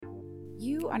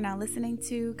You are now listening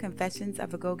to Confessions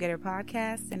of a Go-Getter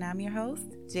podcast, and I'm your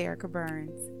host, Jerica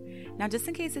Burns. Now, just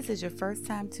in case this is your first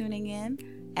time tuning in,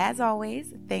 as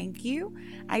always, thank you.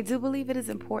 I do believe it is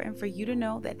important for you to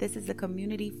know that this is a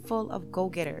community full of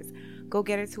go-getters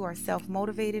who are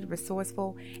self-motivated,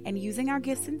 resourceful, and using our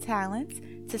gifts and talents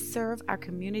to serve our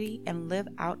community and live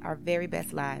out our very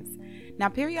best lives. Now,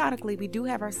 periodically, we do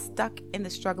have our stuck in the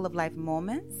struggle of life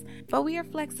moments, but we are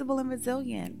flexible and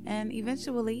resilient, and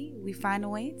eventually we find a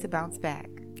way to bounce back.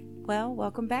 Well,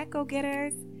 welcome back,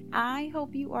 go-getters. I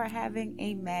hope you are having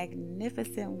a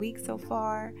magnificent week so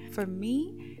far. For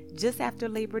me, just after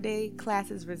Labor Day,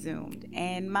 classes resumed,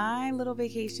 and my little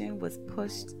vacation was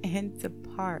pushed into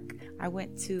park. I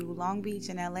went to Long Beach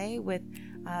in LA with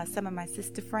some of my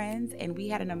sister friends, and we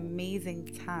had an amazing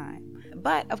time.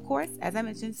 But of course, as I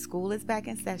mentioned, school is back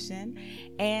in session,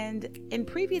 and in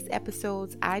previous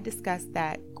episodes, I discussed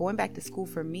that going back to school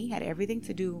for me had everything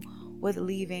to do with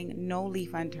leaving no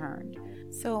leaf unturned.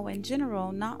 So in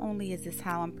general, not only is this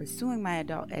how I'm pursuing my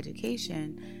adult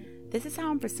education, this is how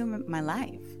I'm pursuing my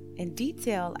life. In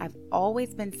detail, I've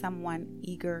always been someone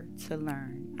eager to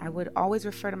learn. I would always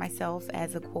refer to myself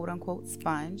as a quote-unquote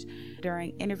sponge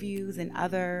during interviews and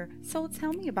other "so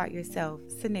tell me about yourself"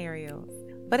 scenarios.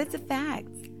 But it's a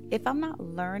fact. If I'm not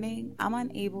learning, I'm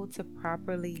unable to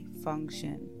properly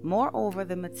function. Moreover,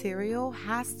 the material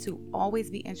has to always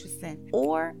be interesting,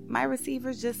 or my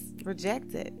receivers just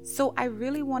reject it. So I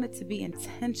really wanted to be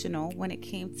intentional when it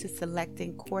came to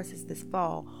selecting courses this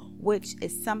fall, which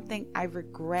is something I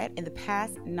regret in the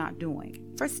past not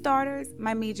doing. For starters,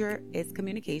 my major is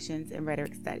communications and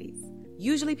rhetoric studies.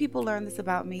 Usually people learn this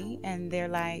about me and they're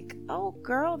like, "Oh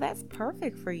girl, that's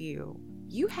perfect for you.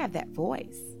 You have that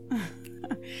voice."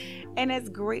 And as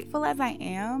grateful as I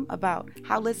am about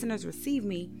how listeners receive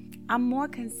me, I'm more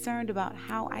concerned about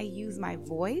how I use my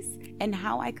voice and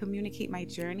how I communicate my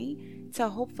journey to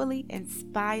hopefully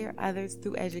inspire others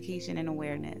through education and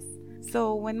awareness.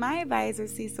 So when my advisor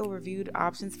Cecil reviewed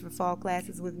options for fall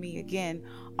classes with me again,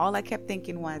 all I kept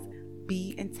thinking was,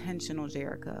 be intentional,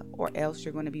 Jerica, or else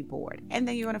you're going to be bored. And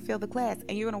then you're going to fail the class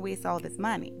and you're going to waste all this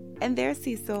money. And there's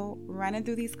Cecil running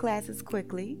through these classes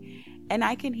quickly. And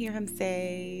I can hear him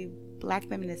say, Black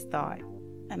feminist thought.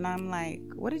 And I'm like,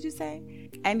 what did you say?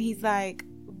 And he's like,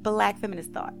 Black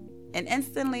feminist thought. And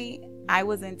instantly, I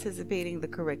was anticipating the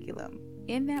curriculum.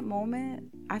 In that moment,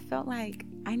 I felt like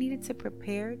I needed to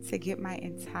prepare to get my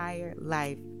entire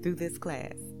life through this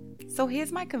class. So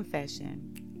here's my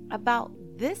confession. About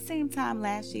this same time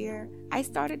last year, I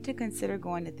started to consider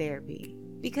going to therapy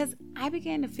because I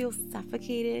began to feel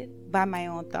suffocated by my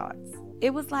own thoughts.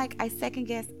 It was like I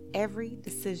second-guessed every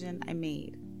decision I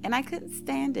made, and I couldn't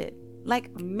stand it.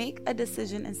 Like, make a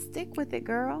decision and stick with it,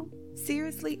 girl.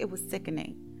 Seriously, it was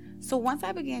sickening. So once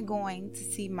I began going to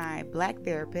see my Black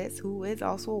therapist, who is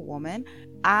also a woman,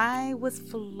 I was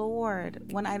floored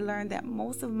when I learned that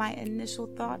most of my initial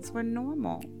thoughts were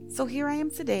normal. So here I am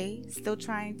today, still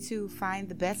trying to find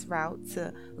the best route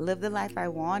to live the life I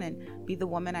want and be the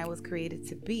woman I was created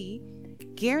to be,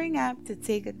 gearing up to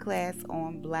take a class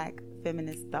on Black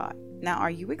feminist thought. Now,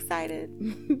 are you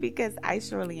excited? Because I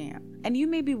surely am. And you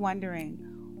may be wondering,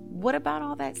 what about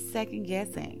all that second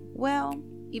guessing? Well,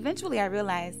 eventually I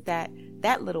realized that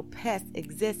little pest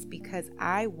exists because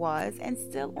I was, and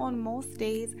still on most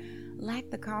days,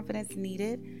 lack the confidence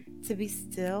needed to be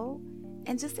still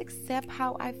and just accept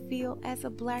how I feel as a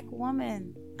Black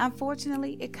woman.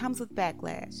 Unfortunately, it comes with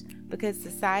backlash because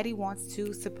society wants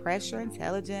to suppress your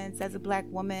intelligence as a Black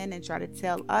woman and try to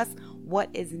tell us what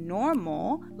is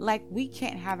normal, like we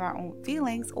can't have our own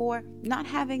feelings, or not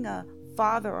having a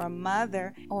father or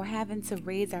mother or having to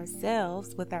raise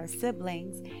ourselves with our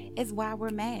siblings is why we're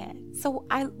mad. So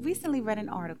I recently read an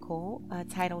article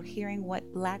titled "Hearing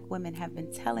What Black Women Have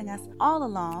Been Telling Us All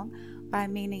Along" by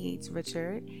Maynard Yates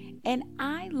Richard, and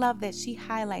I love that she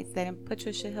highlights that in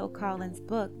Patricia Hill Collins'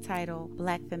 book titled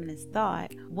Black Feminist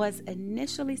Thought was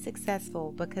initially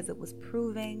successful because it was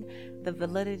proving the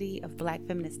validity of Black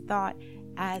feminist thought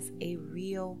as a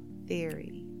real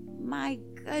theory. My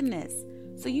goodness.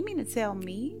 So you mean to tell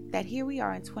me that here we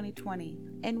are in 2020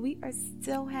 and we are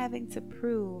still having to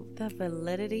prove the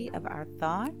validity of our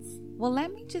thoughts? Well,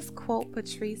 let me just quote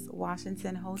Patrice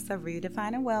Washington, host of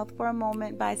Redefining Wealth, for a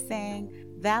moment by saying,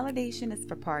 validation is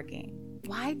for parking.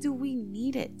 Why do we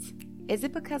need it? Is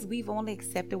it because we've only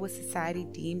accepted what society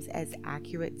deems as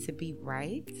accurate to be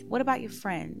right? What about your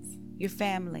friends, your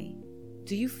family?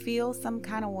 Do you feel some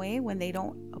kind of way when they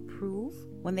don't approve,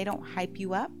 when they don't hype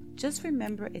you up? Just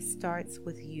remember, it starts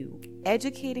with you.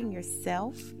 Educating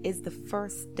yourself is the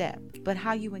first step, but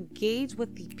how you engage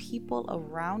with the people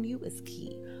around you is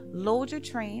key. Load your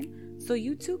train so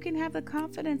you too can have the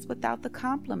confidence without the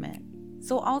compliment.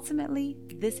 So ultimately,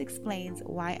 this explains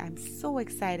why I'm so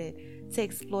excited to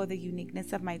explore the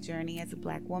uniqueness of my journey as a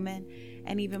Black woman,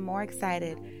 and even more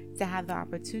excited to have the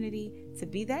opportunity to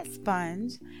be that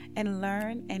sponge and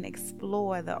learn and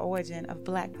explore the origin of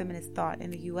Black feminist thought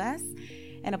in the U.S.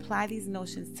 and apply these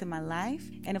notions to my life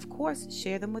and, of course,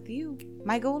 share them with you.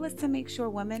 My goal is to make sure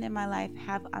women in my life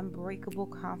have unbreakable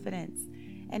confidence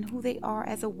in who they are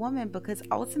as a woman, because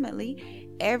ultimately,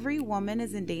 every woman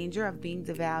is in danger of being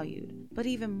devalued, but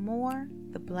even more,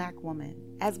 the Black woman.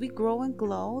 As we grow and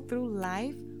glow through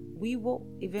life, we will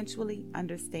eventually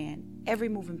understand every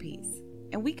moving piece.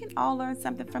 And we can all learn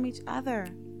something from each other,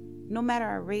 no matter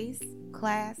our race,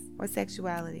 class, or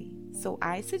sexuality. So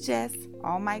I suggest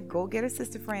all my go-getter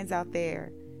sister friends out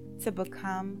there to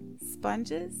become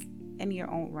sponges in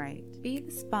your own right. Be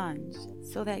the sponge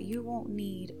so that you won't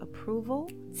need approval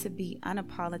to be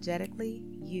unapologetically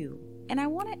you. And I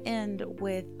want to end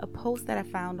with a post that I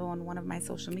found on one of my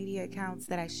social media accounts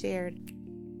that I shared.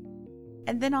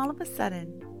 And then all of a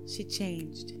sudden, she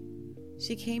changed.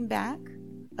 She came back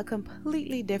a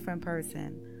completely different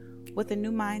person with a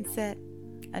new mindset,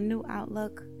 a new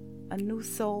outlook, a new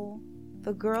soul.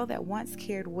 The girl that once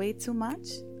cared way too much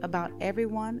about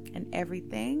everyone and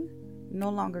everything no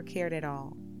longer cared at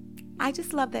all. I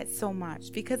just love that so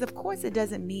much, because of course it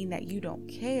doesn't mean that you don't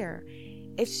care.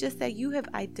 It's just that you have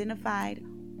identified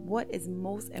what is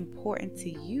most important to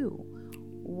you,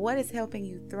 what is helping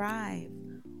you thrive,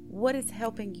 what is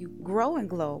helping you grow and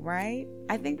glow, right?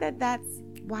 I think that that's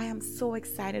why I'm so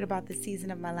excited about this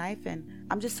season of my life, and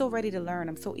I'm just so ready to learn.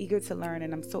 I'm so eager to learn,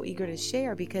 and I'm so eager to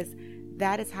share, because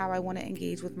that is how I want to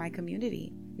engage with my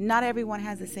community. Not everyone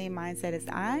has the same mindset as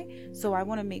I, so I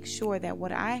want to make sure that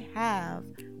what I have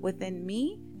within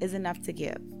me is enough to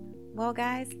give. Well,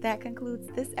 guys, that concludes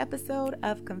this episode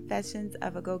of Confessions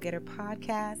of a Go-Getter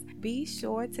podcast. Be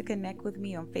sure to connect with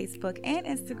me on Facebook and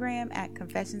Instagram at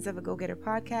Confessions of a Go-Getter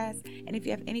podcast. And if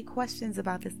you have any questions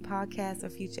about this podcast or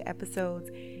future episodes,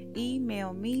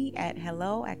 email me at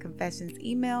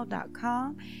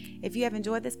hello@confessionsemail.com. If you have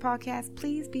enjoyed this podcast,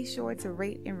 please be sure to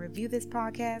rate and review this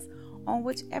podcast on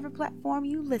whichever platform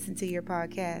you listen to your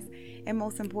podcast. And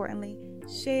most importantly,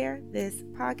 share this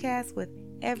podcast with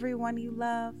everyone you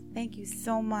love. Thank you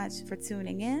so much for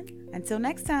tuning in. Until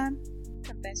next time.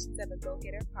 Confessions of a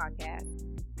Go-Getter podcast.